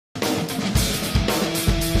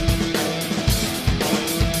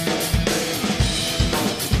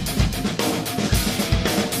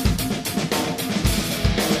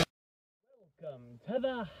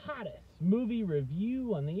movie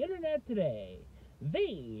review on the internet today,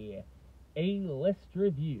 the A-List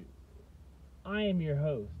Review. I am your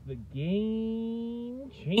host, the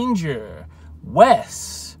Game Changer,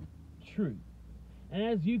 Wes Truth. And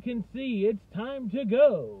as you can see, it's time to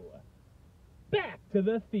go back to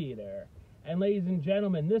the theater. And ladies and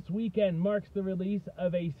gentlemen, this weekend marks the release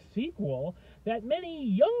of a sequel that many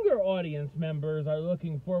younger audience members are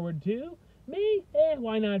looking forward to. Me?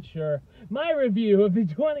 Why not? Sure. My review of the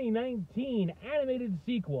 2019 animated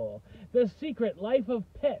sequel, The Secret Life of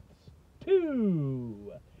Pets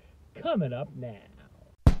 2, coming up now.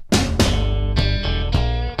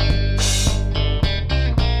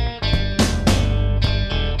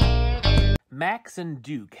 Max and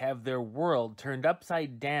Duke have their world turned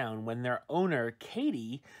upside down when their owner,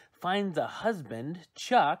 Katie, finds a husband,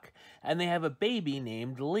 Chuck, and they have a baby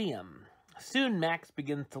named Liam. Soon Max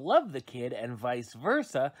begins to love the kid and vice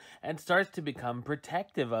versa and starts to become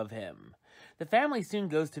protective of him. The family soon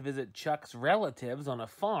goes to visit Chuck's relatives on a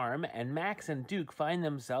farm, and Max and Duke find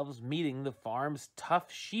themselves meeting the farm's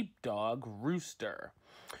tough sheepdog, Rooster.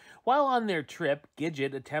 While on their trip,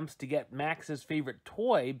 Gidget attempts to get Max's favorite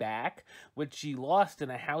toy back, which she lost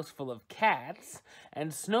in a house full of cats,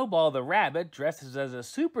 and Snowball the rabbit dresses as a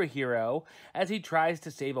superhero as he tries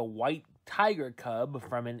to save a white tiger cub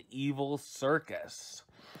from an evil circus.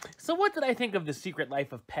 So what did I think of The Secret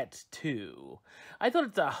Life of Pets 2? I thought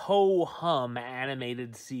it's a ho-hum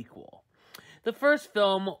animated sequel. The first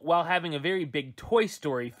film, while having a very big Toy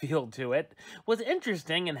Story feel to it, was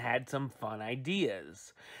interesting and had some fun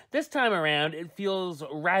ideas. This time around, it feels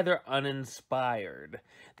rather uninspired.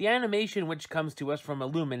 The animation, which comes to us from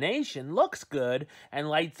Illumination, looks good and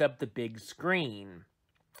lights up the big screen.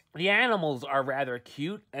 The animals are rather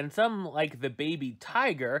cute, and some, like the baby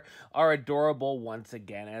tiger, are adorable once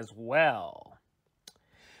again as well.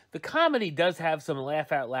 The comedy does have some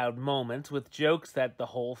laugh-out-loud moments with jokes that the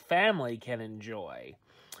whole family can enjoy.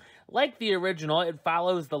 Like the original, it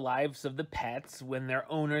follows the lives of the pets when their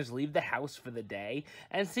owners leave the house for the day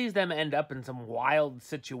and sees them end up in some wild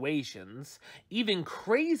situations, even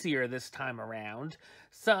crazier this time around,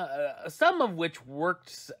 some of which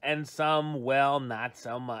worked and some, well, not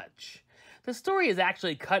so much. The story is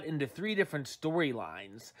actually cut into 3 different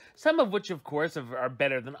storylines, some of which, of course, are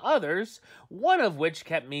better than others, one of which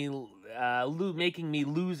kept me making me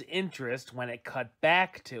lose interest when it cut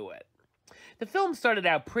back to it. The film started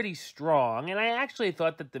out pretty strong, and I actually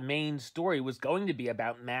thought that the main story was going to be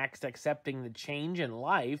about Max accepting the change in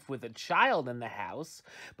life with a child in the house,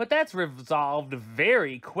 but that's resolved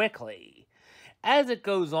very quickly. As it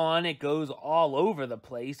goes on, it goes all over the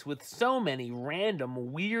place with so many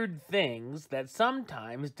random weird things that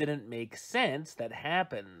sometimes didn't make sense that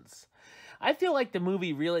happens. I feel like the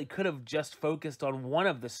movie really could have just focused on one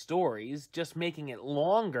of the stories, just making it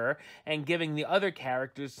longer and giving the other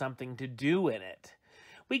characters something to do in it.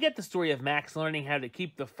 We get the story of Max learning how to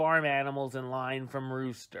keep the farm animals in line from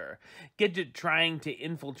Rooster, Gidget trying to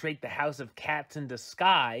infiltrate the House of Cats in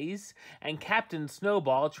disguise, and Captain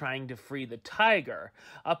Snowball trying to free the tiger,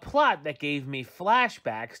 a plot that gave me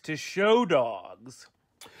flashbacks to Show Dogs.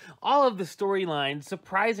 All of the storylines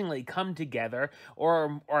surprisingly come together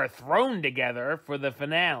or are thrown together for the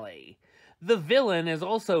finale. The villain is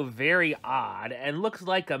also very odd and looks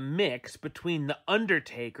like a mix between The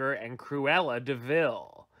Undertaker and Cruella de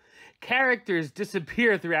Vil. Characters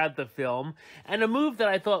disappear throughout the film, and a move that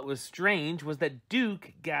I thought was strange was that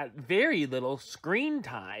Duke got very little screen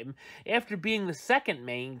time after being the second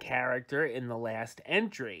main character in the last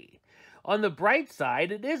entry. On the bright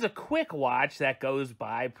side, it is a quick watch that goes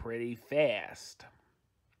by pretty fast.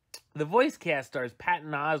 The voice cast stars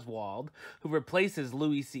Patton Oswalt, who replaces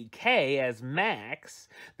Louis C.K. as Max,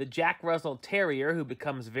 the Jack Russell Terrier who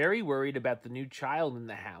becomes very worried about the new child in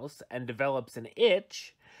the house and develops an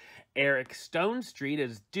itch, Eric Stonestreet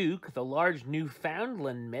as Duke, the large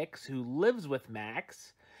Newfoundland mix who lives with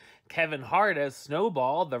Max, Kevin Hart as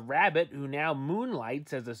Snowball, the rabbit who now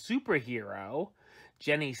moonlights as a superhero,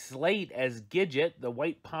 Jenny Slate as Gidget, the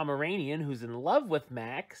white Pomeranian who's in love with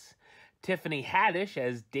Max, Tiffany Haddish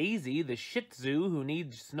as Daisy, the Shih Tzu who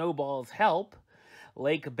needs Snowball's help,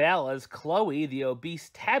 Lake Bell as Chloe, the obese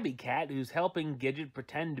tabby cat who's helping Gidget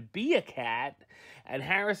pretend to be a cat, and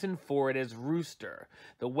Harrison Ford as Rooster,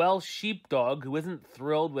 the Welsh sheepdog who isn't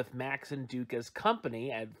thrilled with Max and Duke as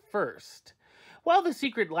company at first. While The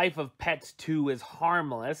Secret Life of Pets 2 is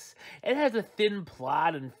harmless, it has a thin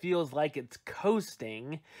plot and feels like it's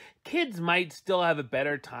coasting, kids might still have a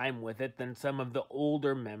better time with it than some of the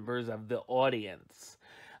older members of the audience.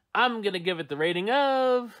 I'm gonna give it the rating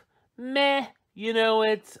of meh. You know,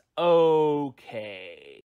 it's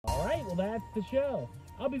okay. Alright, well that's the show.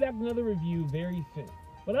 I'll be back with another review very soon.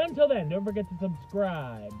 But until then, don't forget to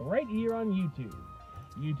subscribe right here on YouTube.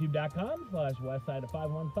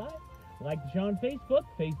 YouTube.com/Westside515. Like the show on Facebook,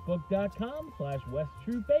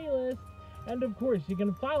 Facebook.com/WestTruePlaylist. And of course, you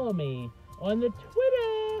can follow me on the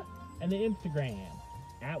Twitter and the Instagram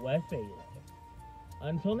 @WestPlaylist.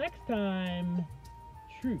 Until next time,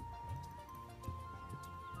 truth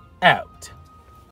out.